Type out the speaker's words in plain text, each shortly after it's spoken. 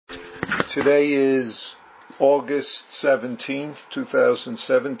Today is August 17th,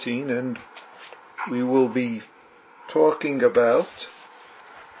 2017, and we will be talking about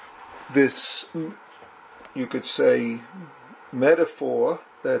this, you could say, metaphor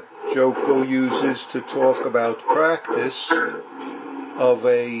that Joko uses to talk about practice of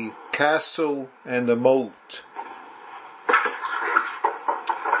a castle and a moat.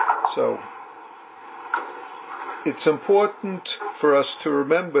 So, it's important for us to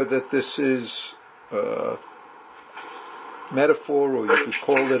remember that this is a metaphor, or you could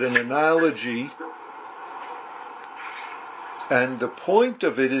call it an analogy, and the point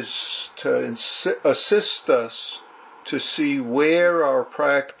of it is to assist us to see where our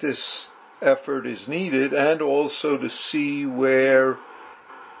practice effort is needed, and also to see where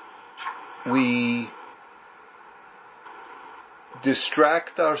we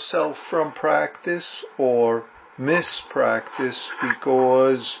distract ourselves from practice or miss practice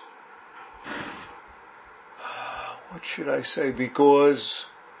because, because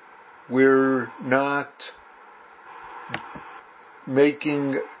we're not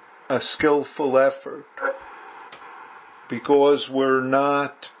making a skillful effort, because we're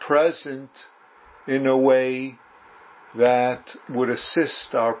not present in a way that would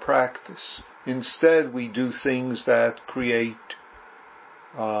assist our practice. Instead, we do things that create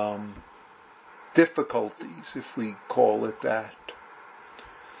difficulties, if we call it that.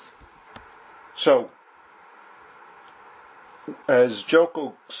 So, as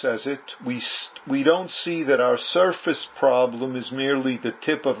Joko says it, we don't see that our surface problem is merely the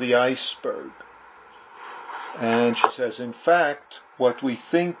tip of the iceberg. And she says, in fact, what we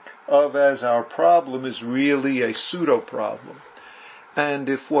think of as our problem is really a pseudo-problem. And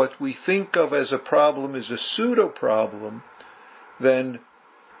if what we think of as a problem is a pseudo-problem, then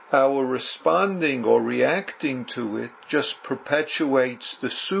our responding or reacting to it just perpetuates the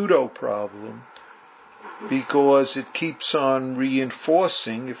pseudo-problem, because it keeps on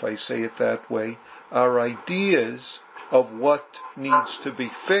reinforcing, if I say it that way, our ideas of what needs to be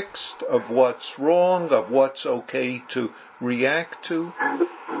fixed, of what's wrong, of what's okay to react to,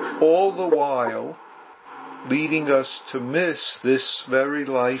 all the while leading us to miss this very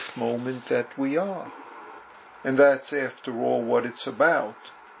life moment that we are. And that's, after all, what it's about.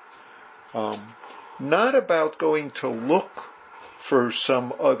 Not about going to look for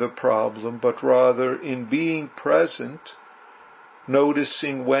some other problem, but rather in being present,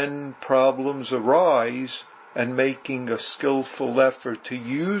 noticing when problems arise and making a skillful effort to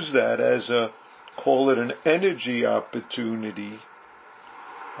use that as call it an energy opportunity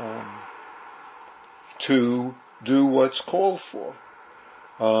to do what's called for,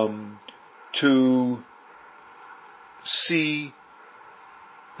 to see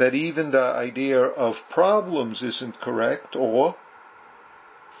that even the idea of problems isn't correct, or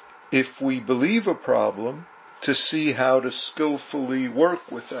if we believe a problem, to see how to skillfully work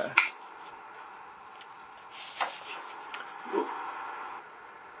with that.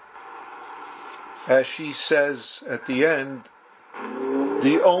 As she says at the end,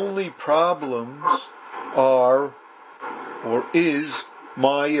 the only problems are, or is,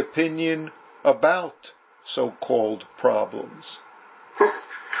 my opinion about so-called problems.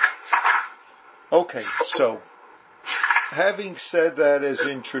 Okay, so, having said that as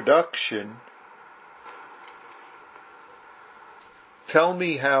introduction, tell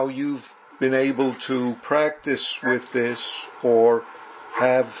me how you've been able to practice with this, or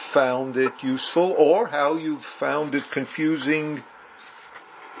have found it useful, or how you've found it confusing,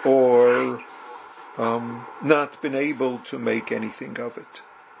 or not been able to make anything of it.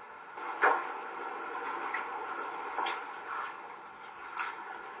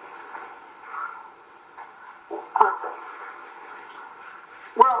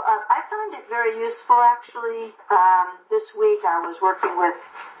 I found it very useful, actually. This week I was working with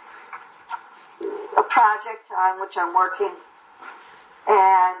a project on which I'm working,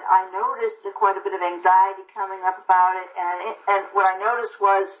 and I noticed quite a bit of anxiety coming up about it, and what I noticed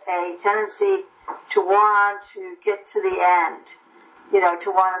was a tendency to want to get to the end,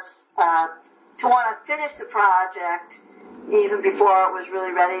 to want to finish the project even before it was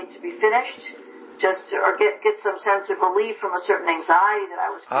really ready to be finished, or get some sense of relief from a certain anxiety that I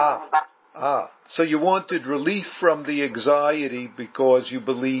was feeling about. So you wanted relief from the anxiety because you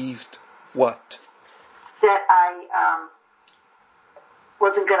believed what? That I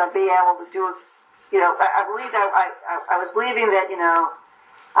wasn't going to be able to do it. I believed I was believing that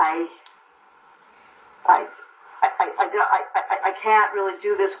I can't really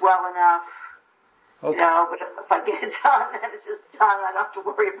do this well enough. Okay. But if I get it done, then it's just done. I don't have to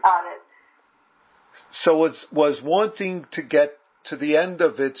worry about it. So was wanting to get to the end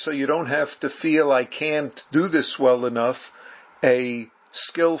of it so you don't have to feel I can't do this well enough, a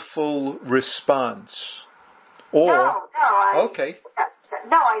skillful response. Or, okay.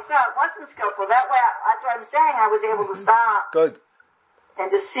 No, I saw it wasn't skillful. That's what I'm saying. I was able to stop. Good. And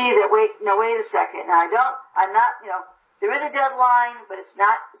to see that, wait a second. Now I'm not, there is a deadline, but it's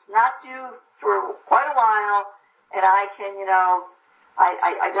not due for quite a while, and I can,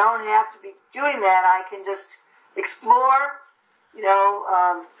 I don't have to be doing that. I can just explore,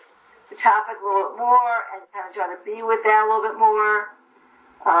 the topic a little bit more and kind of try to be with that a little bit more.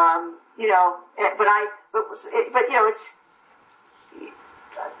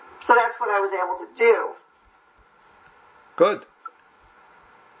 So that's what I was able to do. Good.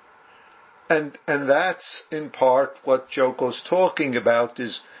 And that's in part what Joko's talking about,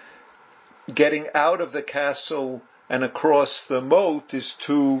 is getting out of the castle and across the moat is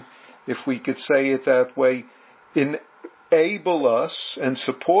to, if we could say it that way, enable us and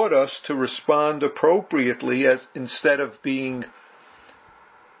support us to respond appropriately, as instead of being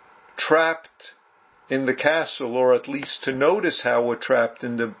trapped in the castle, or at least to notice how we're trapped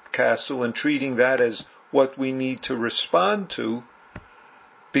in the castle and treating that as what we need to respond to,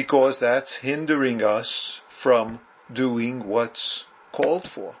 because that's hindering us from doing what's called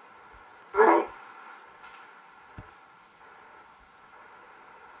for. Right.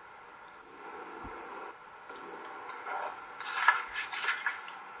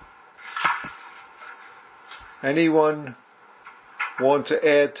 Anyone want to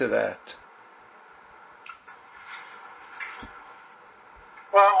add to that?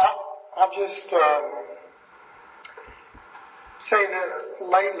 Well, I'll just say that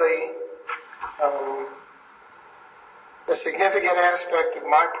lately, a significant aspect of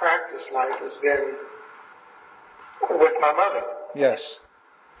my practice life has been with my mother. Yes.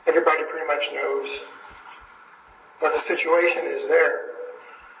 Everybody pretty much knows what the situation is there.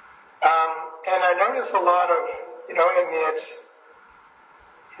 And I notice a lot of, you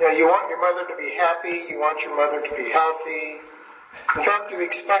want your mother to be happy, you want your mother to be healthy. In fact, you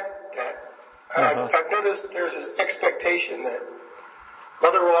expect that. I've noticed that there's this expectation that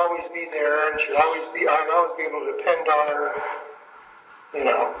mother will always be there, and I'll always be able to depend on her.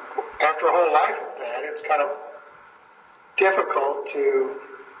 After a whole life of that, it's kind of difficult to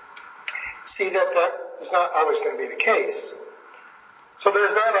see that is not always going to be the case. So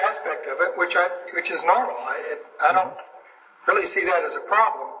there's that aspect of it, which is normal. I don't really see that as a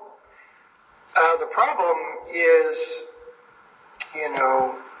problem. The problem is,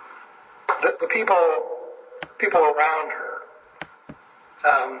 the people around her.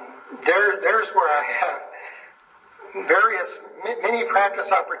 There's where I have many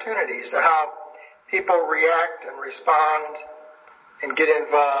practice opportunities to how people react and respond and get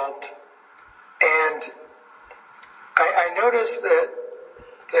involved. And I notice that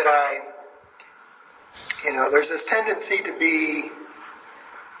there's this tendency to be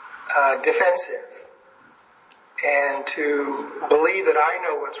defensive and to believe that I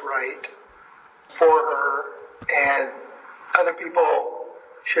know what's right for her, and other people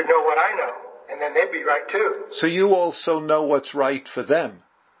should know what I know, and then they'd be right too. So you also know what's right for them.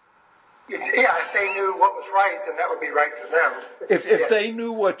 If they knew what was right, then that would be right for them. If they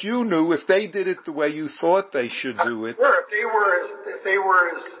knew what you knew, if they did it the way you thought they should do it. Sure, if they were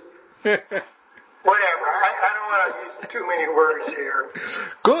as whatever. I don't want to use too many words here.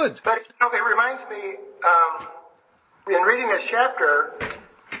 Good. But it reminds me, in reading this chapter,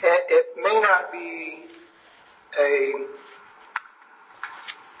 it may not be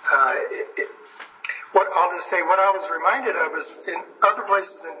what I'll just say, what I was reminded of is in other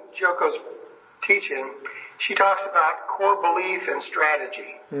places in Joko's teaching, she talks about core belief and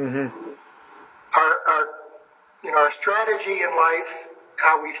strategy. Mm-hmm. Our strategy in life,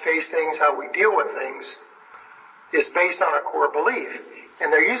 how we face things, how we deal with things, is based on a core belief.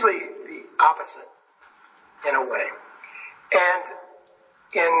 And they're usually the opposite, in a way. And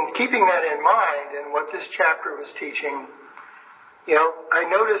in keeping that in mind, and what this chapter was teaching, I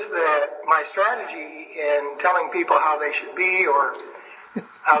noticed that my strategy in telling people how they should be or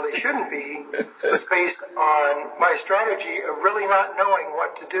how they shouldn't be was based on my strategy of really not knowing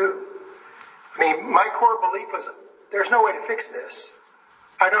what to do. I mean, my core belief was, there's no way to fix this.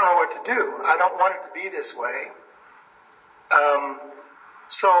 I don't know what to do. I don't want it to be this way.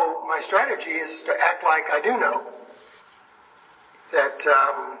 So my strategy is to act like I do know. That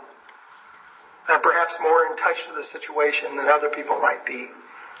I'm perhaps more in touch with the situation than other people might be.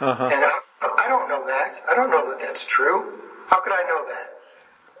 And I don't know that. I don't know that that's true. How could I know that?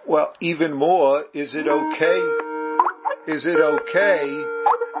 Well, even more, is it okay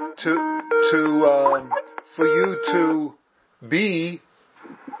to for you to be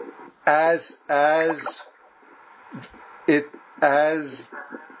as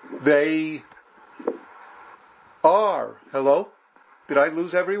they are. Hello? Did I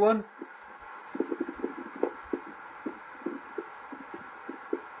lose everyone?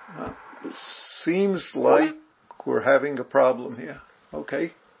 Seems like we're having a problem here.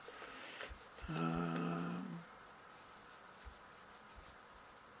 Okay.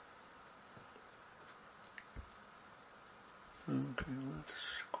 Okay, let's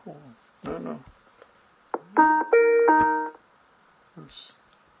call. No. Let's,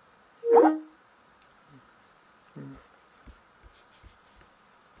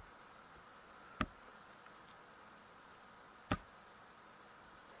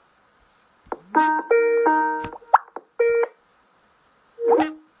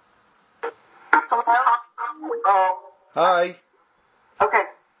 Hello? Hi. Okay.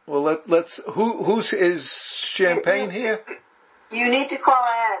 Well, let's. Who's is Champagne here? You need to call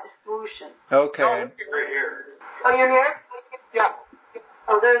Ed Mushin. Okay. You're here. Oh, you're here? Yeah.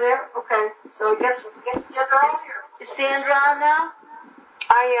 Oh, they're there? Okay. So I guess is Sandra on now?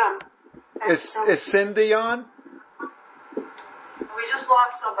 I am. Is Cindy on? We just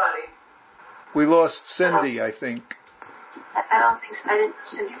lost somebody. We lost Cindy, I think. I don't think so. I didn't know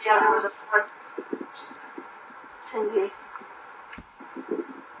Cindy. Yeah, there was a fourth. Cindy.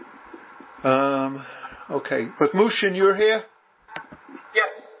 Okay. But Mushin, you're here?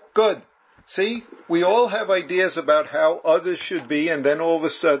 Yes. Good. See, we all have ideas about how others should be, and then all of a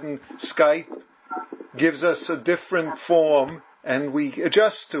sudden Skype gives us a different form, and we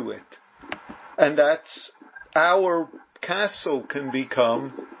adjust to it. And that's our castle can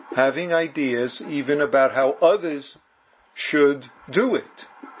become having ideas even about how others should do it.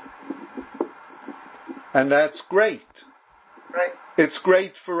 And that's great. Right. It's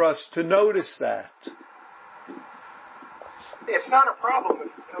great for us to notice that. It's not a problem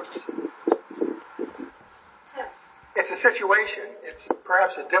if you notice it. It's a situation. It's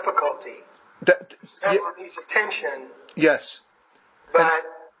perhaps a difficulty. That needs attention. Yes. But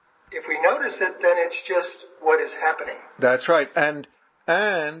if we notice it, then it's just what is happening. That's right. And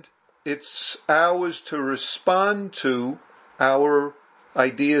it's ours to respond to our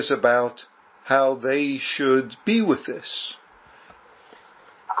ideas about how they should be with this.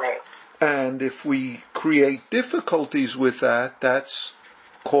 Right. And if we create difficulties with that,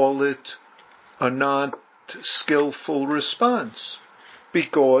 call it a not skillful response.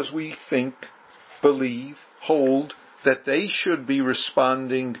 Because we think, believe, hold that they should be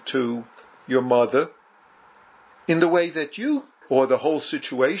responding to your mother in the way that you, or the whole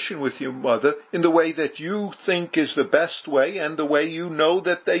situation with your mother, in the way that you think is the best way and the way you know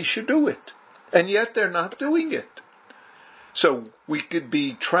that they should do it. And yet they're not doing it. So we could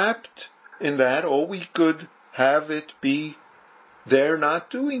be trapped in that, or we could have it be they're not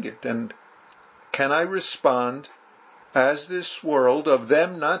doing it. And can I respond as this world of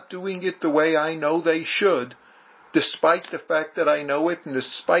them not doing it the way I know they should, despite the fact that I know it and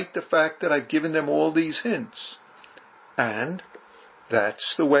despite the fact that I've given them all these hints? And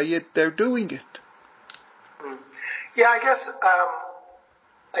that's the way they're doing it. Yeah, I guess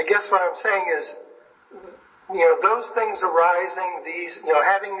what I'm saying is, those things arising,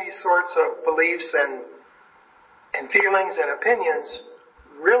 having these sorts of beliefs and feelings and opinions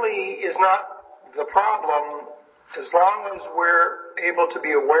really is not the problem as long as we're able to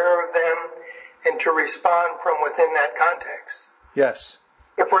be aware of them and to respond from within that context. Yes.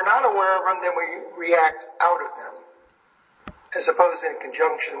 If we're not aware of them, then we react out of them, as opposed to in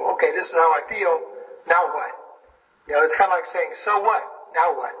conjunction. Well, okay, this is how I feel. Now what? It's kind of like saying, so what?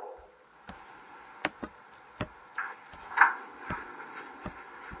 Now what?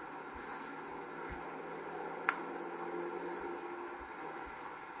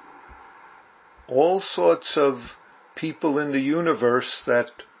 All sorts of people in the universe that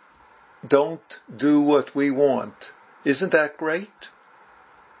don't do what we want. Isn't that great?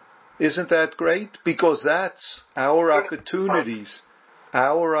 Isn't that great? Because that's our opportunities.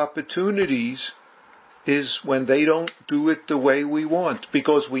 Our opportunities is when they don't do it the way we want,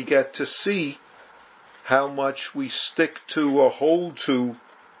 because we get to see how much we stick to or hold to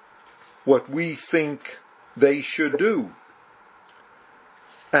what we think they should do.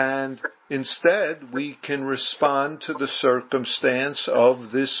 And instead, we can respond to the circumstance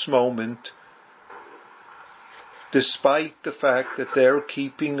of this moment, despite the fact that they're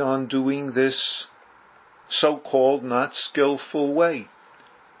keeping on doing this so-called not skillful way.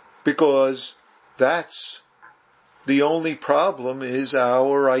 Because that's the only problem, is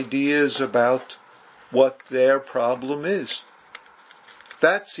our ideas about what their problem is.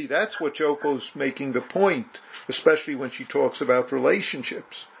 That's what Yoko's making the point, especially when she talks about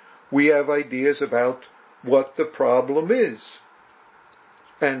relationships. We have ideas about what the problem is.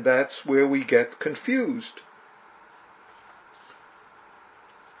 And that's where we get confused.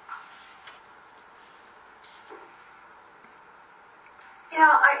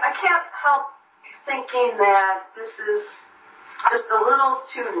 I can't help thinking that this is just a little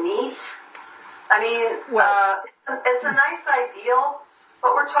too neat. I mean, it's a nice ideal,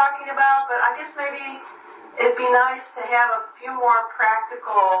 what we're talking about, but I guess maybe it'd be nice to have a few more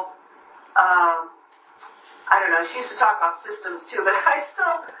practical, I don't know, she used to talk about systems too, but I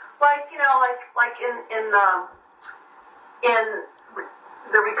still, like in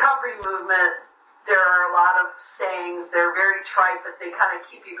the recovery movement, there are a lot of sayings, they're very trite, but they kind of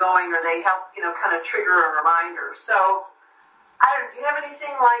keep you going, or they help, kind of trigger a reminder. So, do you have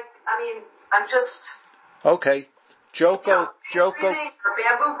anything I'm just... Okay. Joko. Breathing or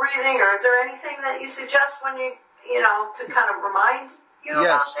bamboo breathing, or is there anything that you suggest when you to kind of remind you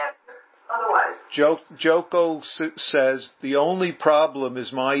about that? Otherwise. Joko says, the only problem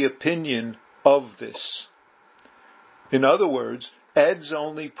is my opinion of this. In other words, Ed's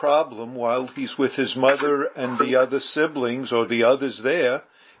only problem while he's with his mother and the other siblings or the others there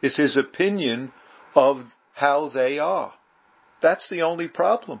is his opinion of how they are. That's the only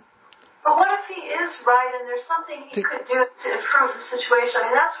problem. But what if he is right and there's something he could do to improve the situation?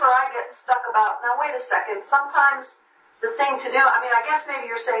 I mean, that's where I get stuck about, now wait a second, sometimes the thing to do, I guess maybe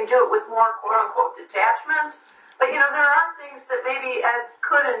you're saying do it with more quote-unquote detachment, but there are things that maybe Ed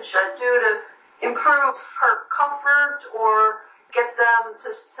could and should do to improve her comfort or get them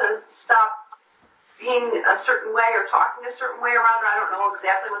to stop being a certain way or talking a certain way around her. I don't know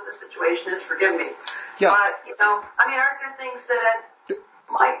exactly what the situation is, forgive me. Yeah. But, aren't there things that Ed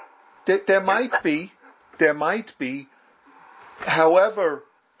might... There might be. However,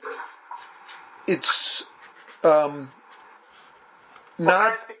 it's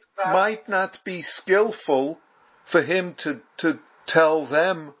might not be skillful for him to tell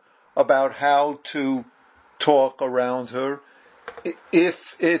them about how to talk around her if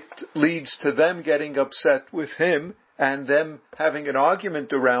it leads to them getting upset with him and them having an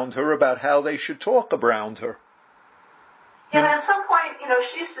argument around her about how they should talk around her. Yeah, but at some point,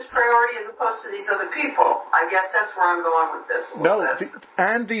 she's his priority as opposed to these other people. I guess that's where I'm going with this.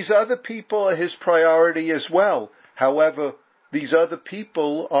 And these other people are his priority as well. However, these other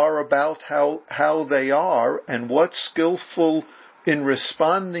people are about how they are and what's skillful in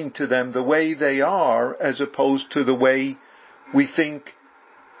responding to them the way they are as opposed to the way we think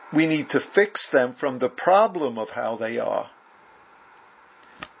we need to fix them from the problem of how they are.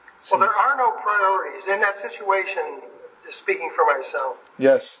 Well, there are no priorities in that situation. Just speaking for myself.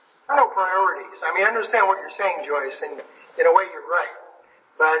 Yes. There are no priorities. I understand what you're saying, Joyce, and in a way you're right.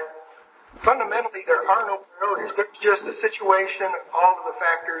 But fundamentally, there are no priorities. There's just a situation, all of the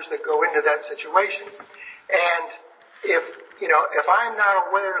factors that go into that situation. And if I'm not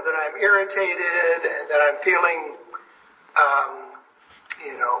aware that I'm irritated and that I'm feeling,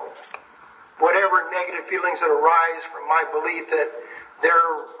 whatever negative feelings that arise from my belief that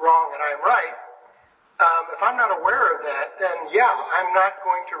they're wrong and I'm right, if I'm not aware of that, then I'm not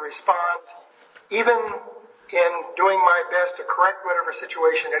going to respond, even in doing my best to correct whatever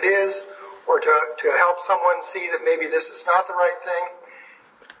situation it is, or to help someone see that maybe this is not the right thing.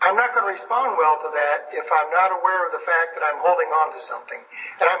 I'm not going to respond well to that if I'm not aware of the fact that I'm holding on to something,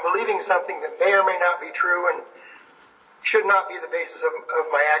 and I'm believing something that may or may not be true and should not be the basis of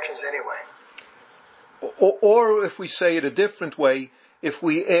my actions anyway. Or if we say it a different way, if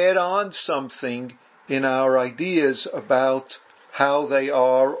we add on something in our ideas about how they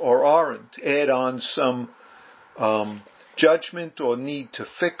are or aren't, add on some judgment or need to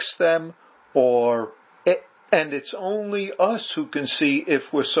fix them, and it's only us who can see if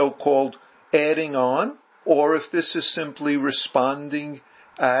we're so-called adding on, or if this is simply responding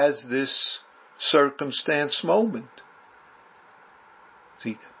as this circumstance moment.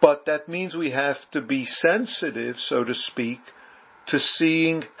 See, but that means we have to be sensitive, so to speak, to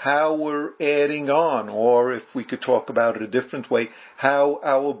seeing how we're adding on, or if we could talk about it a different way, how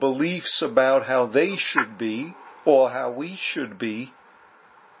our beliefs about how they should be, or how we should be,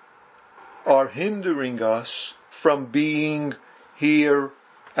 are hindering us from being here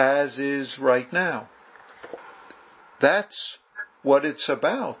as is right now. That's what it's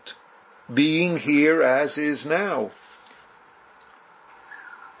about. Being here as is now.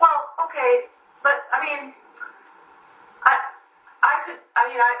 Well, okay, but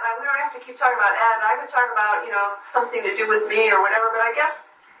we don't have to keep talking about Ed. I could talk about, something to do with me or whatever, but I guess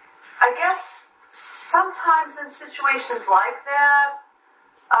sometimes in situations like that,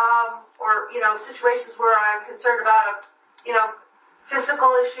 or, situations where I'm concerned about,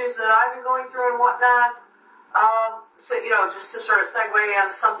 physical issues that I've been going through and whatnot. So, just to sort of segue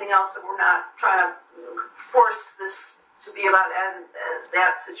on something else that we're not trying to force this to be about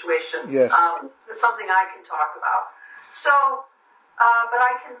that situation. Yes. It's something I can talk about. So, but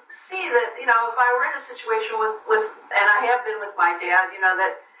I can see that, if I were in a situation with and I have been with my dad,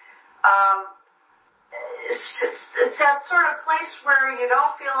 that it's that sort of place where you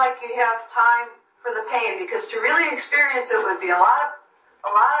don't feel like you have time for the pain, because to really experience it would be a lot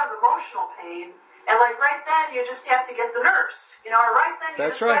of emotional pain, and like right then you just have to get the nurse, or right then you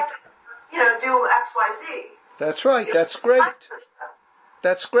have to, do X, Y, Z. That's right. That's great.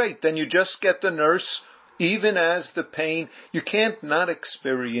 That's great. Then you just get the nurse, even as the pain. You can't not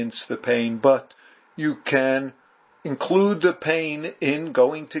experience the pain, but you can include the pain in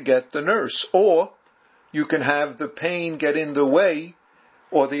going to get the nurse, or you can have the pain get in the way,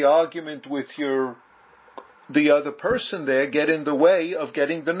 or the argument with the other person there get in the way of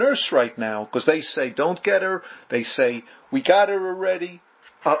getting the nurse right now, because they say, don't get her. They say, we got her already,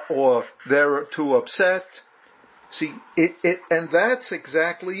 or they're too upset. See, and that's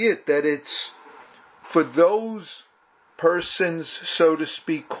exactly it, that it's for those persons, so to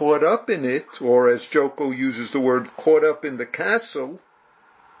speak, caught up in it, or as Joko uses the word, caught up in the castle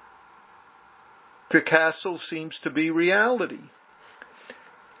seems to be reality.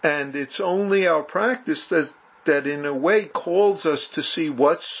 And it's only our practice that in a way calls us to see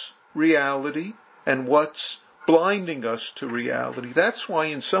what's reality and what's blinding us to reality. That's why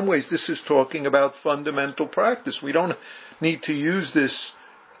in some ways this is talking about fundamental practice. We don't need to use this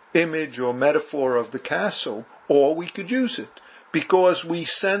image or metaphor of the castle, or we could use it, because we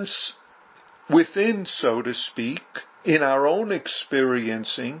sense within, so to speak, in our own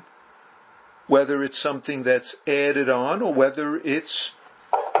experiencing, whether it's something that's added on or whether it's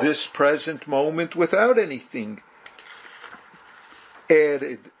this present moment without anything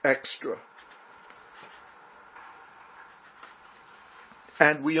added extra.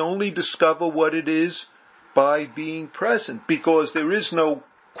 And we only discover what it is by being present, because there is no,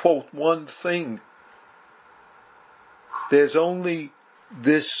 quote, one thing. There's only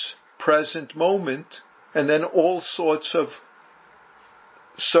this present moment, and then all sorts of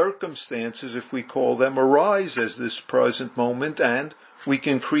circumstances, if we call them, arise as this present moment, and we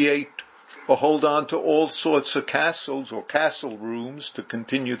can create or hold on to all sorts of castles or castle rooms, to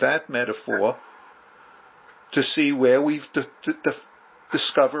continue that metaphor, to see where we've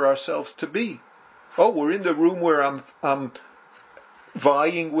discover ourselves to be. Oh, we're in the room where I'm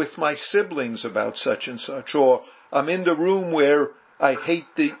vying with my siblings about such and such, or I'm in the room where I hate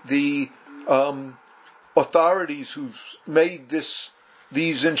the authorities who've made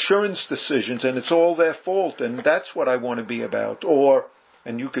these insurance decisions, and it's all their fault, and that's what I want to be about. Or,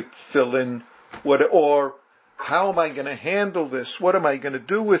 and you could fill in or how am I going to handle this? What am I going to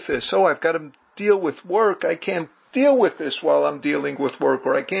do with this? Oh, I've got to deal with work. I can't deal with this while I'm dealing with work,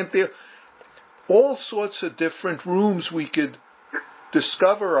 or I can't deal. All sorts of different rooms we could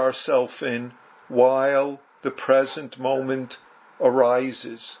discover ourselves in while the present moment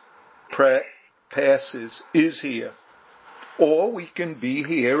arises, passes, is here. Or we can be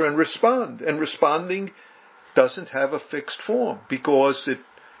here and respond. And responding doesn't have a fixed form, because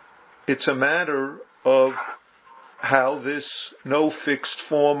it's a matter of how this no fixed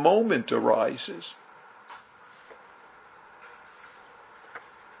form moment arises.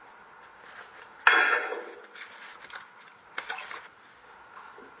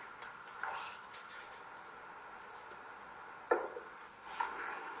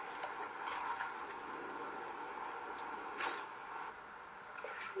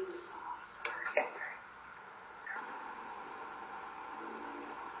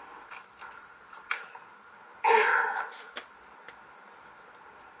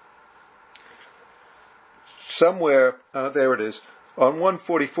 Somewhere, there it is, on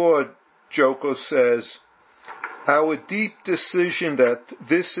 144, Joko says, our deep decision that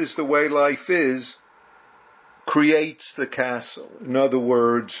this is the way life is creates the castle. In other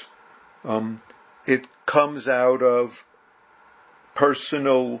words, it comes out of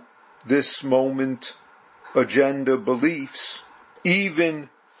personal, this moment, agenda beliefs, even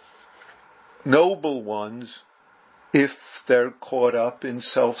noble ones, if they're caught up in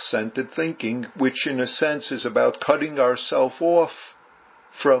self-centered thinking, which in a sense is about cutting ourselves off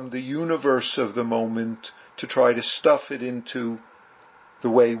from the universe of the moment to try to stuff it into the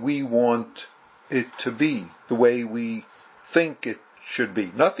way we want it to be, the way we think it should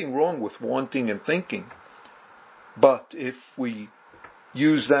be. Nothing wrong with wanting and thinking, but if we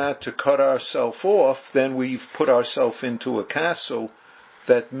use that to cut ourselves off, then we've put ourselves into a castle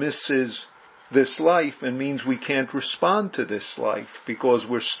that misses this life and means we can't respond to this life because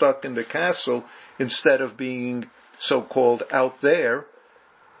we're stuck in the castle instead of being so-called out there,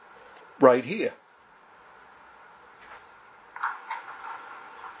 right here.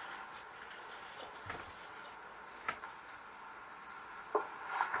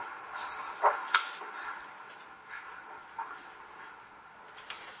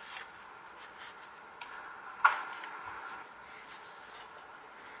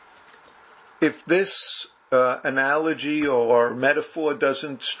 If this analogy or metaphor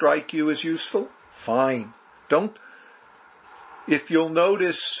doesn't strike you as useful, fine. If you'll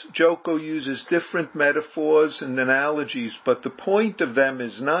notice, Joko uses different metaphors and analogies, but the point of them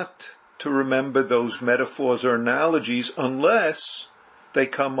is not to remember those metaphors or analogies unless they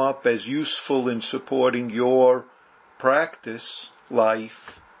come up as useful in supporting your practice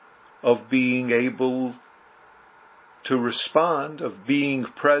life of being able to respond, of being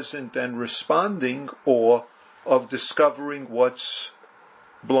present and responding, or of discovering what's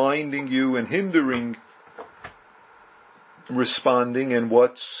blinding you and hindering responding and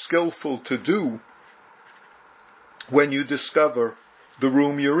what's skillful to do when you discover the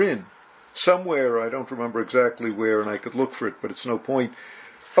room you're in. Somewhere, I don't remember exactly where, and I could look for it, but it's no point.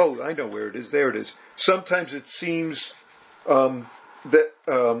 Oh, I know where it is. There it is. Sometimes it seems that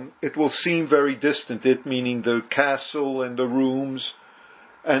it will seem very distant, it meaning the castle and the rooms,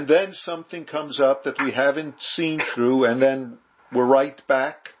 and then something comes up that we haven't seen through, and then we're right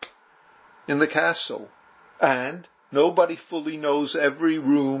back in the castle. And nobody fully knows every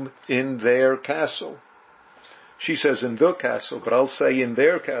room in their castle. She says in the castle, but I'll say in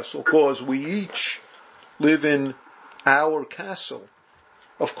their castle, because we each live in our castle.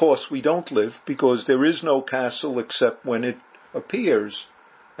 Of course, we don't live, because there is no castle except when it appears.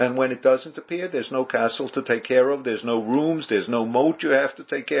 And when it doesn't appear, there's no castle to take care of, there's no rooms, there's no moat you have to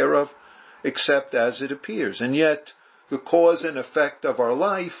take care of, except as it appears. And yet, the cause and effect of our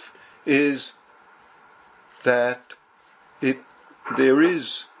life is that there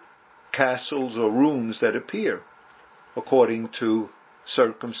is castles or rooms that appear according to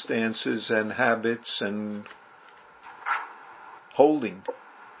circumstances and habits and holding.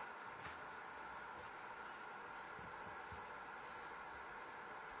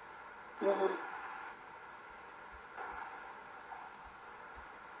 Mm-hmm.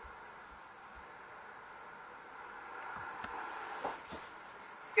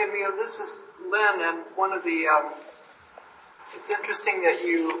 Emil, this is Lynn, and one of the, it's interesting that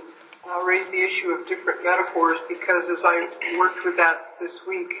you raised the issue of different metaphors, because as I worked with that this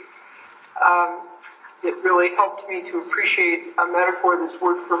week, it really helped me to appreciate a metaphor that's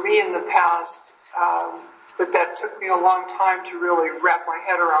worked for me in the past, but that took me a long time to really wrap my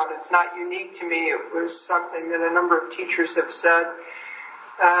head around. It's not unique to me. It was something that a number of teachers have said.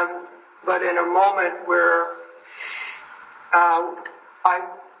 But in a moment where I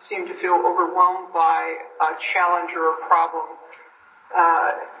seem to feel overwhelmed by a challenge or a problem,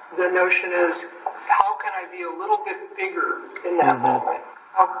 the notion is, how can I be a little bit bigger in that moment?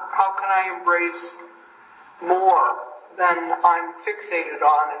 How can I embrace more than I'm fixated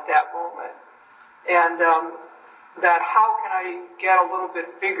on at that moment? And that how can I get a little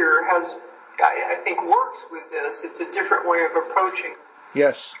bit bigger I think works with this. It's a different way of approaching.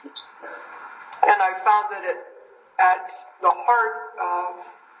 Yes. And I found that at the heart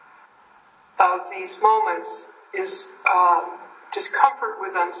of these moments is discomfort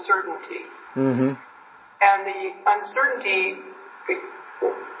with uncertainty. Mm-hmm. And the uncertainty,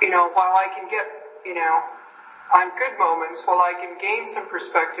 while I can get, on good moments, while I can gain some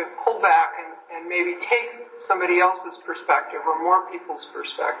perspective, pull back and maybe take somebody else's perspective or more people's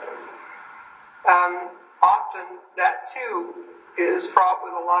perspective. Often that too is fraught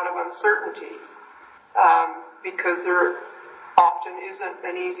with a lot of uncertainty, because there often isn't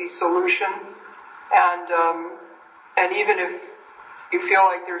an easy solution, and even if you feel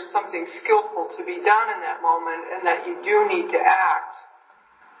like there's something skillful to be done in that moment and that you do need to act,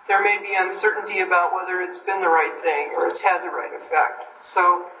 there may be uncertainty about whether it's been the right thing or it's had the right effect.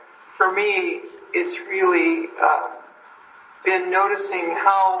 So for me, it's really been noticing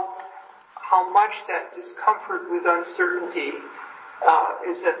how much that discomfort with uncertainty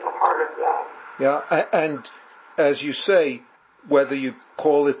is at the heart of that. Yeah, and as you say, whether you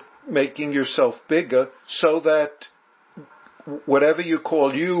call it making yourself bigger, so that whatever you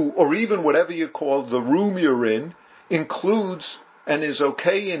call you, or even whatever you call the room you're in, includes and is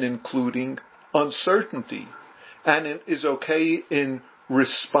okay in including uncertainty, and it is okay in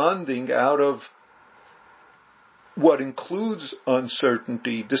responding out of what includes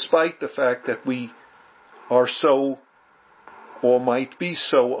uncertainty, despite the fact that we are so or might be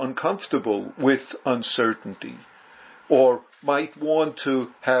so uncomfortable with uncertainty, or might want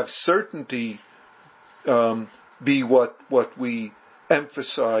to have certainty be what we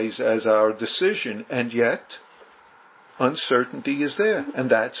emphasize as our decision, and yet uncertainty is there, and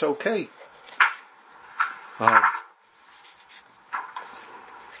that's okay.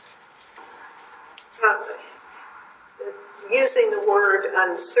 Using the word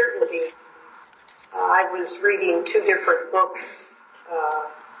uncertainty, I was reading 2 different books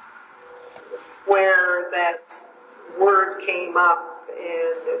where that word came up,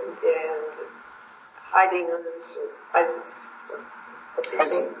 and Heisenberg's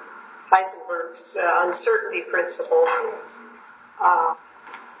uncertainty principle,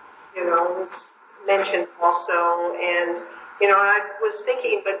 it's mentioned also, and I was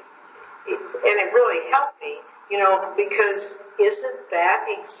thinking, and it really helped me, because isn't that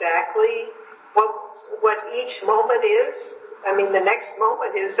exactly what each moment is? I mean, the next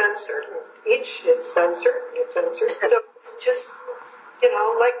moment is uncertain. It's uncertain. So just,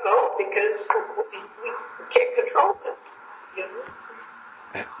 let go, because we can't control them.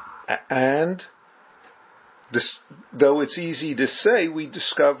 And this, though it's easy to say, we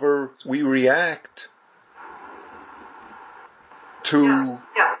react to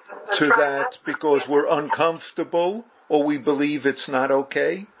that because we're uncomfortable, or we believe it's not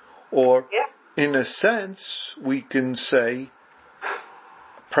okay, or in a sense we can say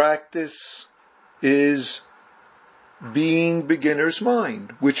practice is being beginner's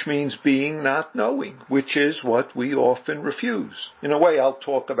mind, which means being not knowing, which is what we often refuse. In a way, I'll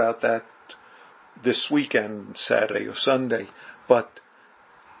talk about that this weekend, Saturday or Sunday, but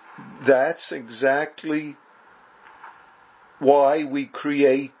that's exactly why we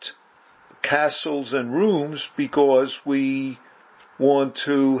create castles and rooms, because we want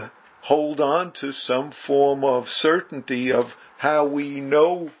to hold on to some form of certainty of how we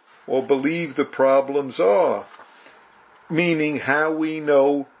know or believe the problems are. Meaning how we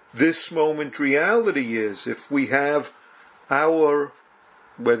know this moment reality is. If we have our,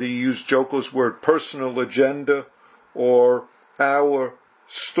 whether you use Joko's word, personal agenda, or our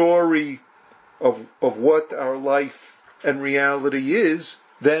story of what our life and reality is,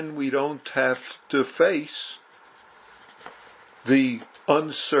 then we don't have to face the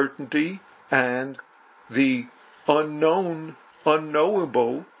uncertainty and the unknown,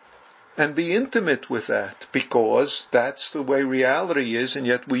 unknowable, and be intimate with that, because that's the way reality is, and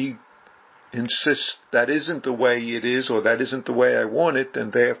yet we insist that isn't the way it is, or that isn't the way I want it,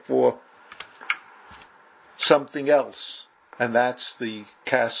 and therefore something else. And that's the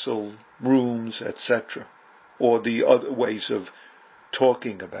castle, rooms, etc., or the other ways of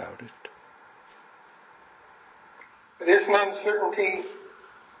talking about it. But isn't uncertainty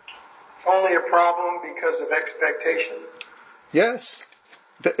only a problem because of expectation? Yes.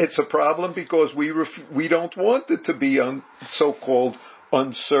 It's a problem because we don't want it to be so-called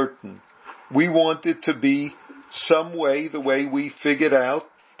uncertain. We want it to be some way, the way we figured out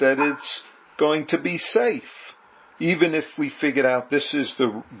that it's going to be safe. Even if we figured out this is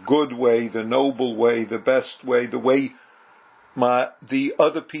the good way, the noble way, the best way, the way the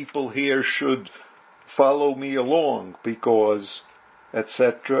other people here should follow me along, because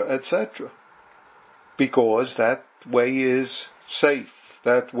etc., etc. Because that way is safe.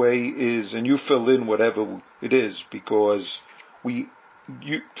 That way is, and you fill in whatever it is, because you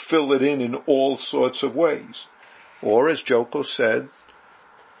fill it in all sorts of ways. Or, as Joko said,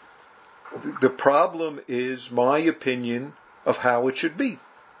 the problem is my opinion of how it should be.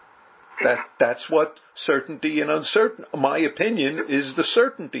 That's what certainty and uncertainty, my opinion is the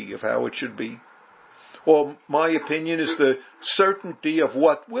certainty of how it should be. Or my opinion is the certainty of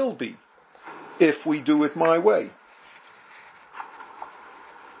what will be, if we do it my way.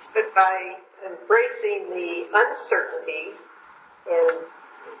 But by embracing the uncertainty and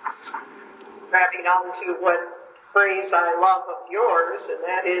grabbing onto what phrase I love of yours, and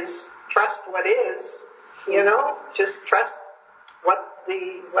that is trust what is, just trust what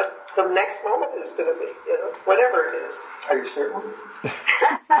the next moment is going to be, whatever it is. Are you certain?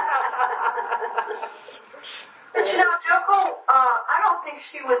 But Joko, I don't think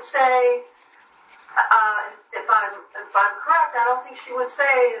she would say, if I'm correct, I don't think she would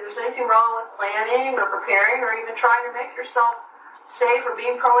say there's anything wrong with planning or preparing or even trying to make yourself safe or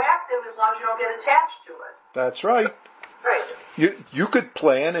being proactive as long as you don't get attached to it. That's right. Right. You could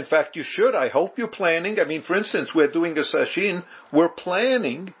plan. In fact, you should. I hope you're planning. I mean, for instance, we're doing a session. We're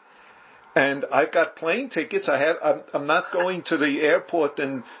planning, and I've got plane tickets. I'm not going to the airport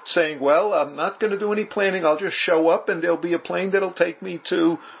and saying, well, I'm not going to do any planning. I'll just show up, and there'll be a plane that'll take me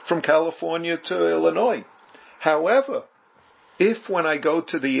from California to Illinois. However, if when I go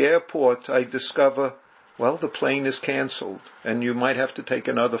to the airport I discover, well, the plane is canceled and you might have to take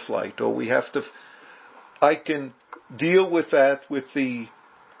another flight, or I can deal with that with the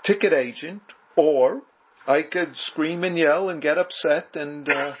ticket agent, or I could scream and yell and get upset and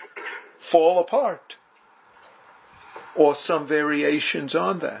fall apart, or some variations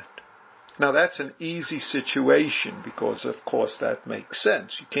on that. Now that's an easy situation because, of course, that makes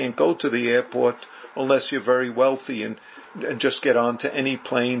sense. You can't go to the airport unless you're very wealthy and just get onto any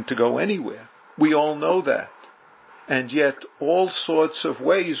plane to go anywhere. We all know that. And yet all sorts of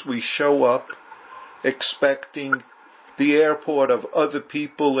ways we show up expecting the airport of other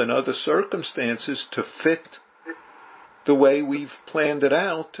people and other circumstances to fit the way we've planned it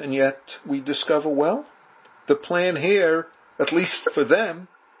out, and yet we discover, well, the plan here, at least for them,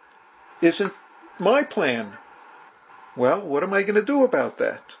 isn't my plan. Well, what am I going to do about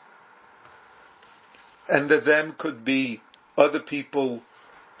that? And the them could be other people,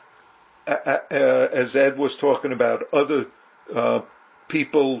 as Ed was talking about, other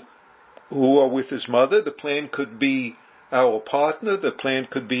people who are with his mother. The plan could be our partner. The plan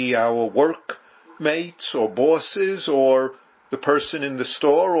could be our workmates or bosses, or the person in the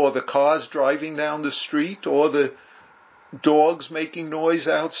store, or the cars driving down the street, or the dogs making noise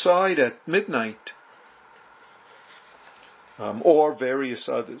outside at midnight, or various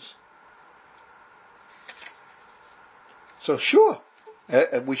others. So sure,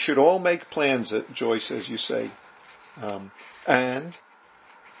 we should all make plans, Joyce, as you say. And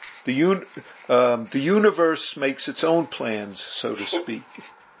the universe makes its own plans, so to speak.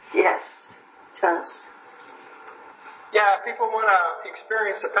 Yes, it does. Yeah, if people want to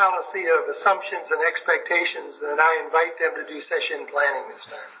experience the fallacy of assumptions and expectations, then I invite them to do session planning this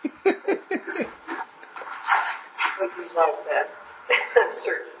time. I just love that.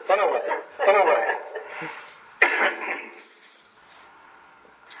 Fun away.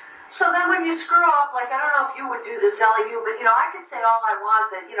 So then when you screw up, like, I don't know if you would do this, Ellie, but, I could say all I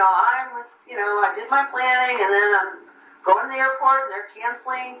want that, I did my planning and then I'm going to the airport and they're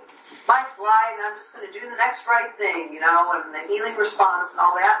canceling my flight and I'm just going to do the next right thing, and the healing response and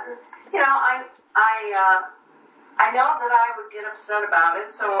all that. And, I know that I would get upset about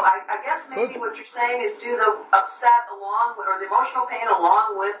it. So I guess maybe what you're saying is do the upset or the emotional pain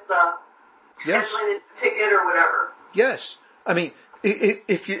along with the scheduling the ticket or whatever. Yes. I mean,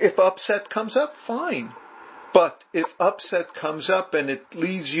 if upset comes up, fine. But if upset comes up and it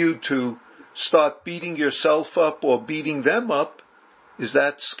leads you to start beating yourself up or beating them up, is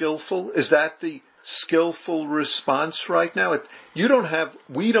that skillful? Is that the skillful response right now? We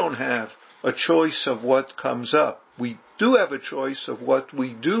don't have a choice of what comes up. We do have a choice of what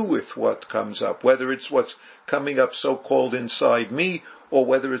we do with what comes up, whether it's what's coming up so-called inside me or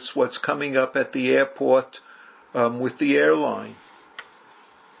whether it's what's coming up at the airport with the airline.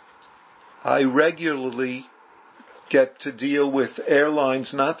 I regularly get to deal with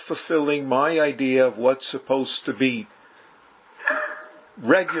airlines not fulfilling my idea of what's supposed to be.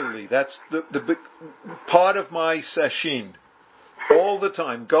 Regularly. That's the big part of my session. All the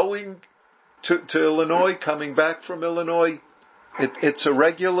time. Going to Illinois, coming back from Illinois, it's a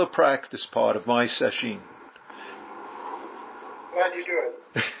regular practice part of my session. Glad you do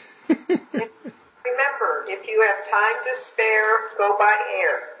it. Remember, if you have time to spare, go by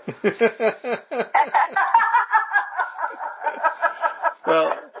air. Well,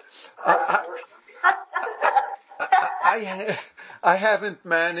 I haven't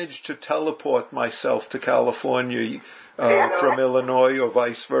managed to teleport myself to California from Illinois or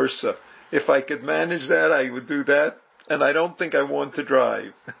vice versa. If I could manage that, I would do that, and I don't think I want to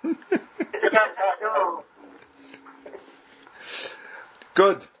drive.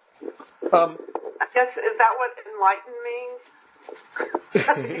 Good. I guess, is that what enlightened means?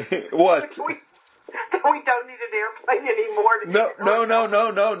 What? We don't need an airplane anymore.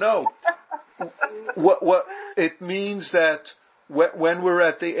 No. What it means that when we're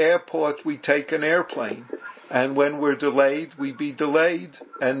at the airport, we take an airplane, and when we're delayed, we be delayed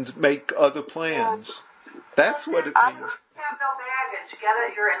and make other plans. That's what it means. You have no baggage. Get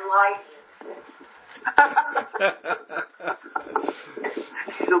it? You're enlightened.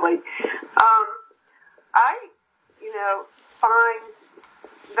 Silly. I, find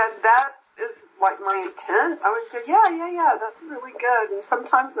that is like my intent. I would go, yeah, that's really good. And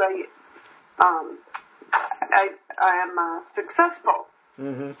sometimes I am successful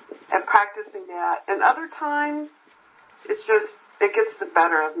at practicing that. And other times, it gets the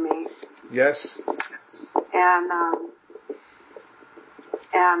better of me. Yes. And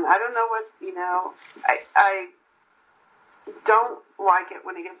I don't know what, I don't like it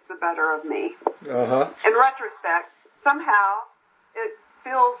when it gets the better of me. Uh-huh. In retrospect, somehow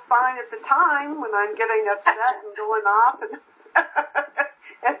feels fine at the time when I'm getting upset and going off, and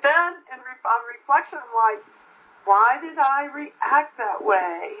and then on reflection, I'm like, why did I react that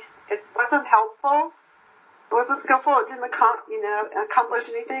way? It wasn't helpful. It wasn't skillful. It didn't accomplish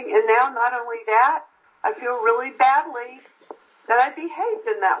anything. And now, not only that, I feel really badly that I behaved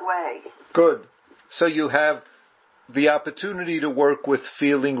in that way. Good. So you have the opportunity to work with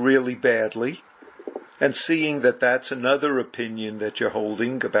feeling really badly and seeing that that's another opinion that you're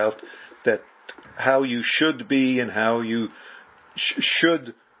holding about that how you should be and how you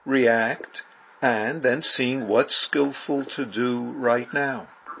should react, and then seeing what's skillful to do right now.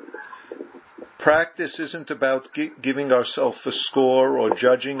 Practice isn't about giving ourselves a score or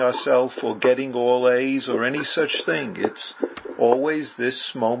judging ourselves or getting all A's or any such thing. It's always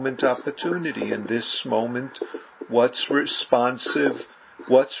this moment opportunity, and this moment what's responsive,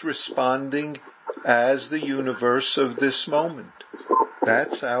 what's responding as the universe of this moment.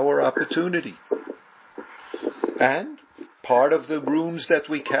 That's our opportunity. And part of the rooms that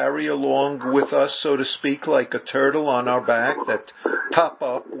we carry along with us, so to speak, like a turtle on our back that pop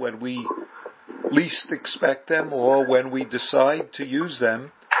up when we least expect them or when we decide to use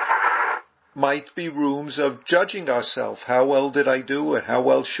them, might be rooms of judging ourselves. How well did I do it? How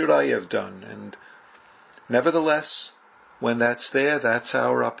well should I have done? And nevertheless, when that's there, that's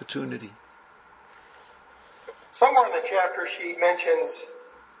our opportunity. Somewhere in the chapter she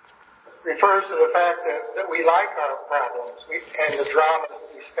refers to the fact that we like our problems and the dramas that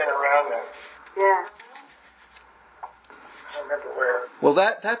we spin around them. Yeah. I don't remember where. Well,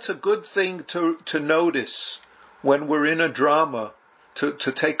 that's a good thing to notice when we're in a drama,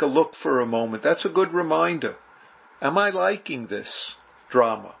 to take a look for a moment. That's a good reminder. Am I liking this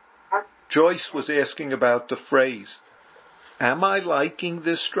drama? Joyce was asking about the phrase, am I liking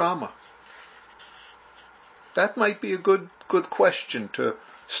this drama? That might be a good question to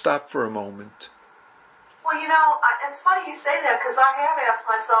stop for a moment. Well, it's funny you say that, because I have asked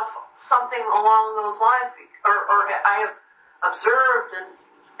myself something along those lines, or I have observed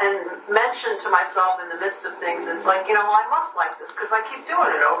and mentioned to myself in the midst of things, it's like, well, I must like this because I keep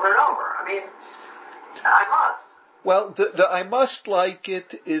doing it over and over. I mean, I must. Well, the I must like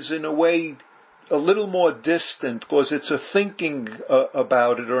it is in a way a little more distant, because it's a thinking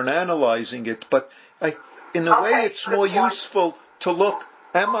about it or an analyzing it, but in a way it's more useful to look,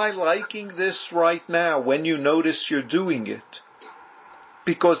 am I liking this right now when you notice you're doing it?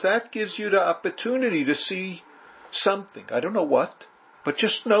 Because that gives you the opportunity to see something. I don't know what, but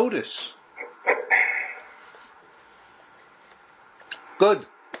just notice. Good.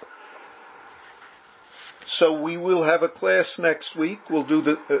 So we will have a class next week. We'll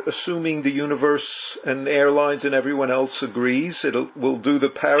do assuming the universe and airlines and everyone else agrees, we'll do the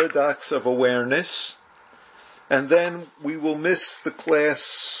paradox of awareness. And then we will miss the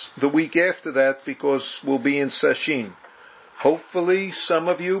class the week after that because we'll be in Sesshin. Hopefully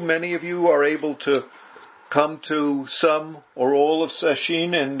many of you are able to come to some or all of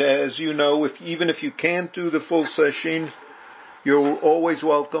Sesshin, and as you know, even if you can't do the full Sesshin, you're always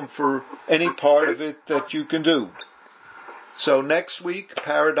welcome for any part of it that you can do. So next week,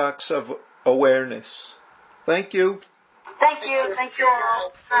 Paradox of Awareness. Thank you. Thank you. Thank you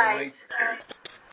all. Bye. Bye.